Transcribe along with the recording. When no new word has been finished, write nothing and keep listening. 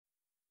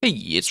Hey,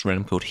 it's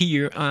Random Code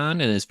here,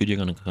 and in this video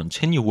I'm going to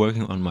continue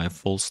working on my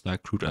full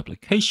stack CRUD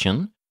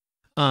application.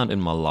 And in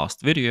my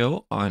last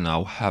video, I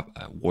now have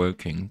a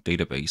working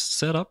database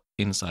setup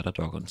inside a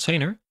Docker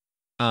container,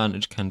 and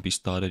it can be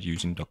started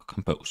using Docker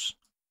Compose.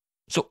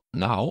 So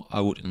now I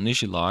would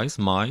initialize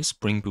my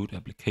Spring Boot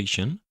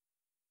application.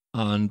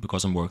 And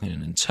because I'm working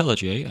in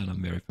Intellij and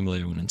I'm very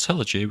familiar with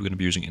Intellij, we're going to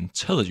be using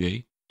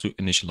Intellij to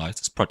initialize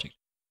this project.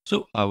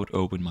 So I would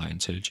open my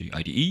Intellij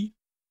IDE,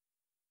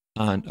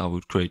 and I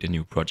would create a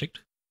new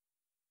project.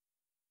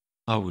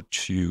 I would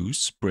choose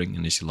Spring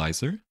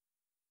Initializer,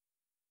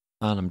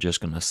 and I'm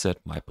just going to set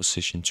my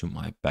position to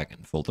my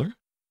backend folder,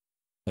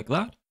 like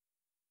that.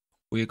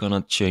 We're going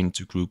to change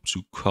the group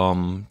to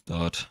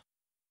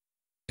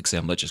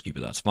com.example, let's just keep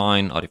it, that's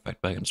fine.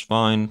 Artifact backend is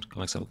fine,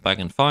 com.example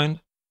backend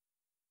fine.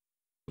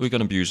 We're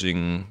going to be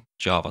using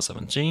Java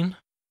 17.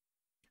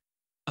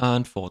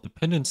 And for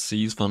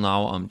dependencies, for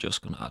now, I'm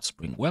just going to add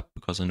Spring Web,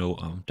 because I know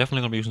I'm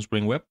definitely going to be using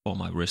Spring Web for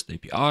my REST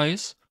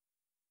APIs.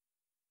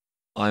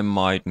 I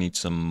might need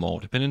some more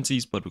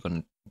dependencies, but we're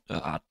going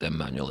to add them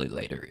manually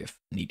later if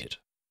needed.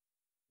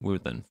 We'll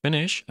then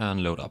finish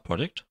and load our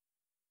project.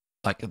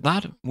 Like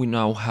that, we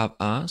now have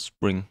a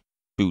Spring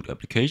Boot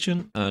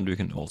application, and we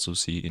can also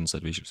see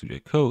inside Visual Studio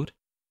Code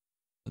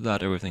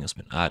that everything has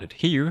been added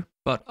here,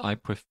 but I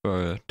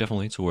prefer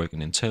definitely to work in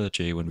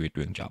Intellij when we're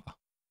doing Java.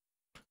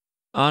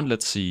 And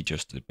let's see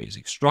just the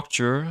basic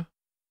structure.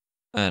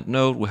 And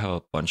note we have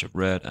a bunch of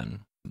red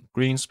and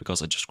greens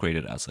because I just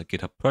created it as a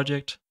GitHub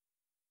project.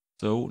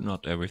 So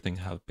not everything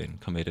have been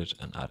committed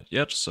and added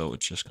yet, so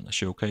it's just going to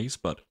showcase,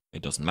 but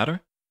it doesn't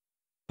matter.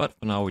 But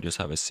for now, we just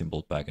have a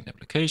simple backend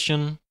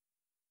application,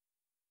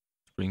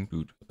 Spring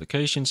Boot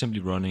application, simply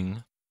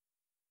running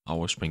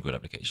our Spring Boot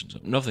application.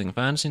 So nothing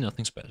fancy,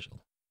 nothing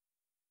special,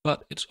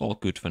 but it's all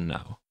good for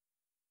now.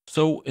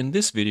 So in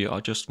this video,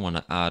 I just want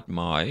to add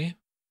my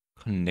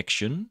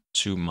connection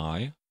to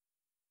my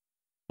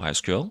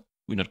MySQL.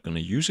 We're not going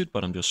to use it,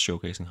 but I'm just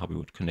showcasing how we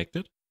would connect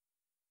it.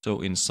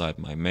 So inside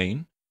my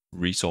main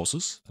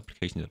resources,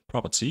 application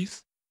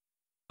properties,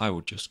 I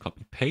would just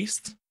copy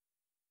paste,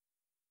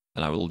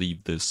 and I will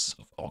leave this,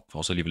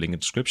 also leave a link in the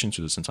description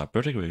to this entire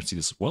project where you can see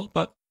this as well,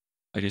 but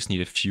I just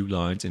need a few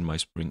lines in my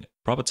Spring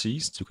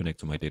properties to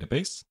connect to my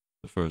database.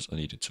 So first I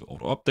need it to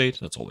auto update,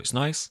 that's always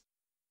nice.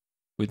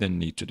 We then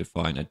need to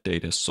define a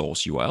data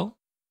source URL.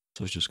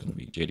 So it's just going to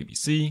be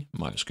JDBC,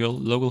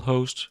 MySQL,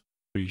 localhost,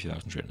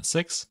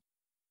 3306.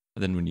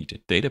 And then we need a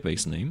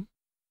database name.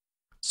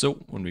 So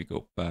when we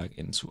go back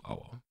into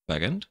our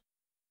backend,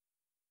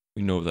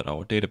 we know that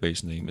our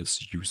database name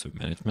is user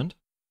management.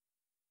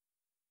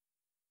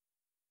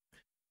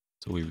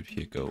 So we would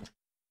here go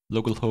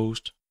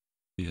localhost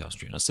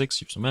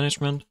 3306 user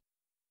management.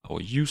 Our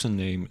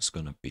username is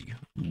going to be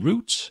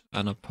root,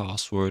 and our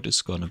password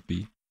is going to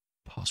be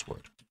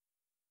password.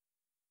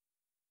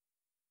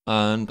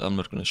 And I'm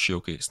not going to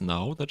showcase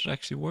now that it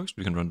actually works.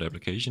 We can run the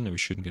application and we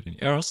shouldn't get any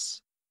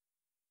errors.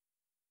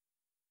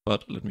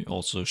 But let me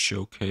also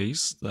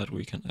showcase that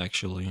we can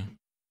actually,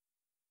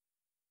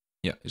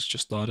 yeah, it's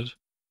just started.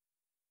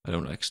 I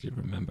don't actually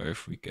remember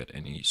if we get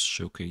any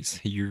showcase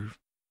here.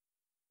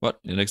 But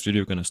in the next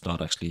video, we're going to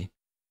start actually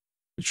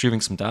retrieving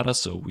some data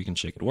so we can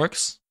check it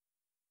works.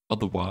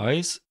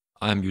 Otherwise,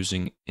 I'm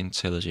using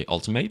Intellij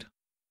Ultimate,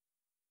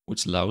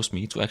 which allows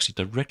me to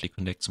actually directly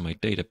connect to my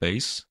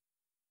database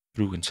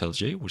through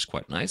Intellij, which is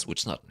quite nice, which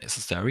is not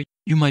necessary.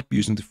 You might be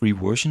using the free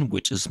version,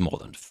 which is more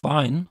than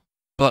fine,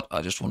 but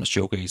I just want to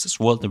showcase as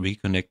well that we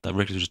connect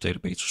directly to the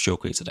database to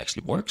showcase it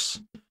actually works.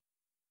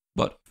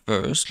 But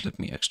first, let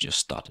me actually just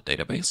start the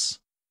database.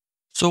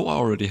 So I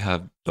already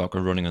have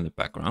Docker running in the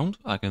background.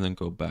 I can then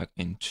go back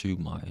into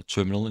my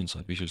terminal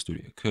inside Visual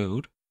Studio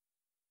Code.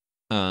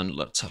 And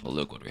let's have a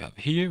look what we have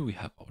here. We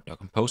have our Docker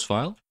Compose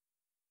file.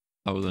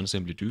 I will then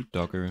simply do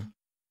Docker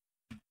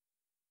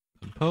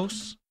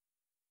Compose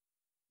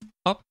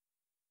up.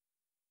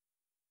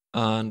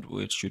 And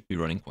it should be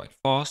running quite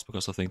fast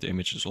because I think the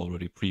image is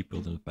already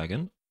pre-built in the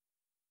backend.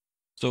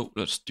 So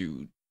let's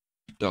do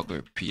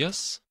Docker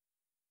PS.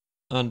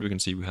 And we can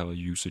see we have a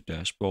user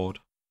dashboard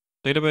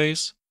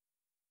database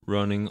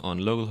running on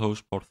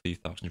localhost port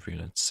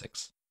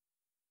 3306.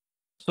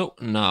 So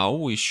now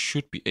we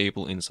should be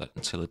able inside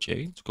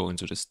Intellij to go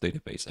into this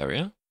database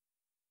area,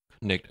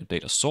 connect a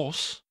data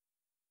source,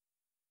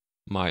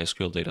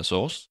 MySQL data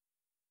source.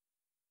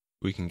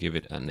 We can give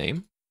it a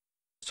name.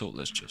 So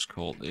let's just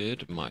call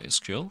it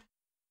MySQL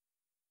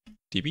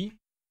DB.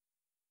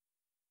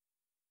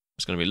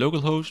 It's going to be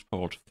localhost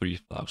port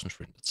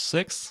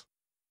 3306.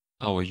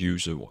 Our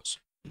user was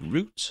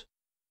root.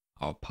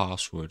 Our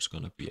password is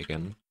going to be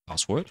again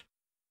password.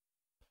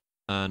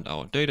 And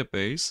our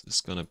database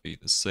is going to be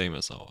the same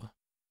as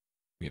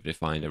we have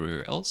defined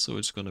everywhere else. So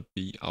it's going to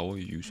be our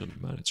user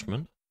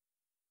management.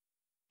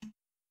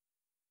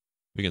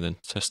 We can then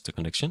test the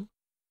connection.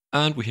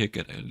 And we here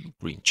get a little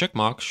green check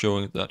mark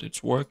showing that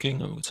it's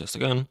working. And we'll test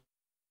again.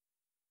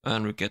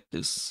 And we get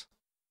this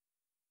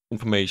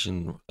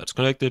information that's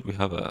connected. We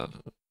have a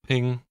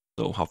ping,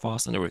 so how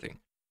fast and everything.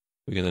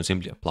 We can then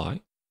simply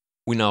apply.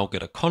 we now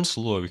get a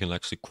console where we can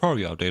actually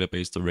query our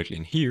database directly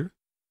in here.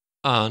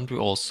 And we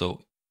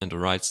also, on the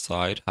right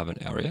side, have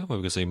an area where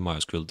we can say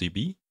MySQL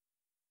DB,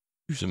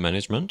 user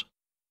management,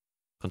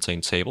 contain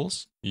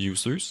tables,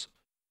 users,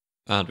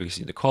 and we can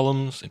see the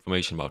columns,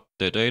 information about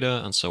their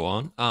data, and so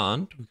on.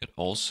 And we can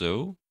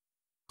also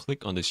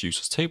click on this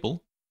users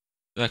table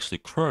to actually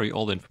query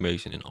all the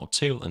information in our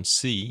table and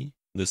see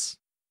this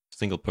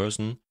single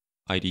person,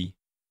 ID,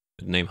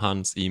 the name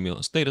Hans, email,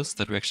 and status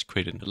that we actually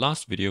created in the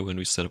last video when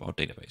we set up our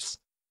database.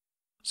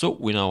 So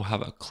we now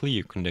have a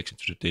clear connection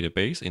to the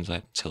database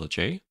inside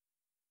Intellij,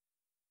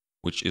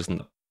 which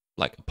isn't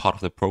like a part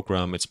of the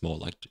program. It's more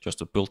like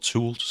just a build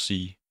tool to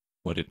see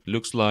what it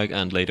looks like.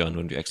 And later on,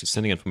 when we're actually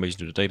sending information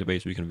to the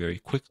database, we can very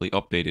quickly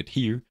update it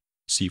here,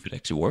 see if it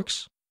actually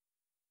works.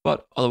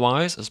 But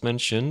otherwise, as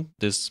mentioned,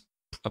 this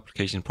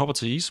application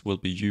properties will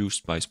be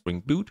used by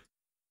Spring Boot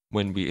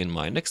when we in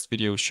my next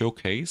video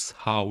showcase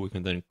how we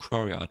can then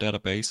query our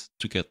database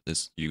to get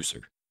this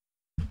user.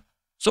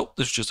 So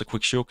this is just a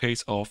quick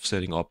showcase of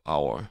setting up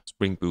our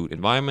Spring Boot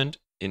environment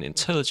in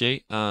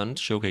Intellij and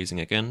showcasing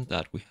again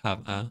that we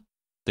have a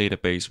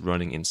database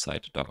running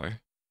inside Docker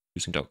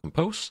using Docker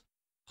Compose,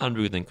 and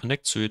we then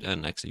connect to it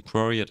and actually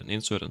query it and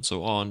insert and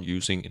so on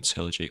using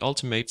Intellij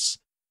Ultimate's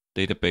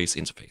database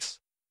interface.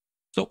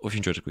 So if you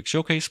enjoyed the quick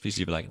showcase, please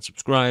leave a like and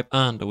subscribe,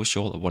 and I wish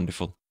you all a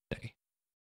wonderful day.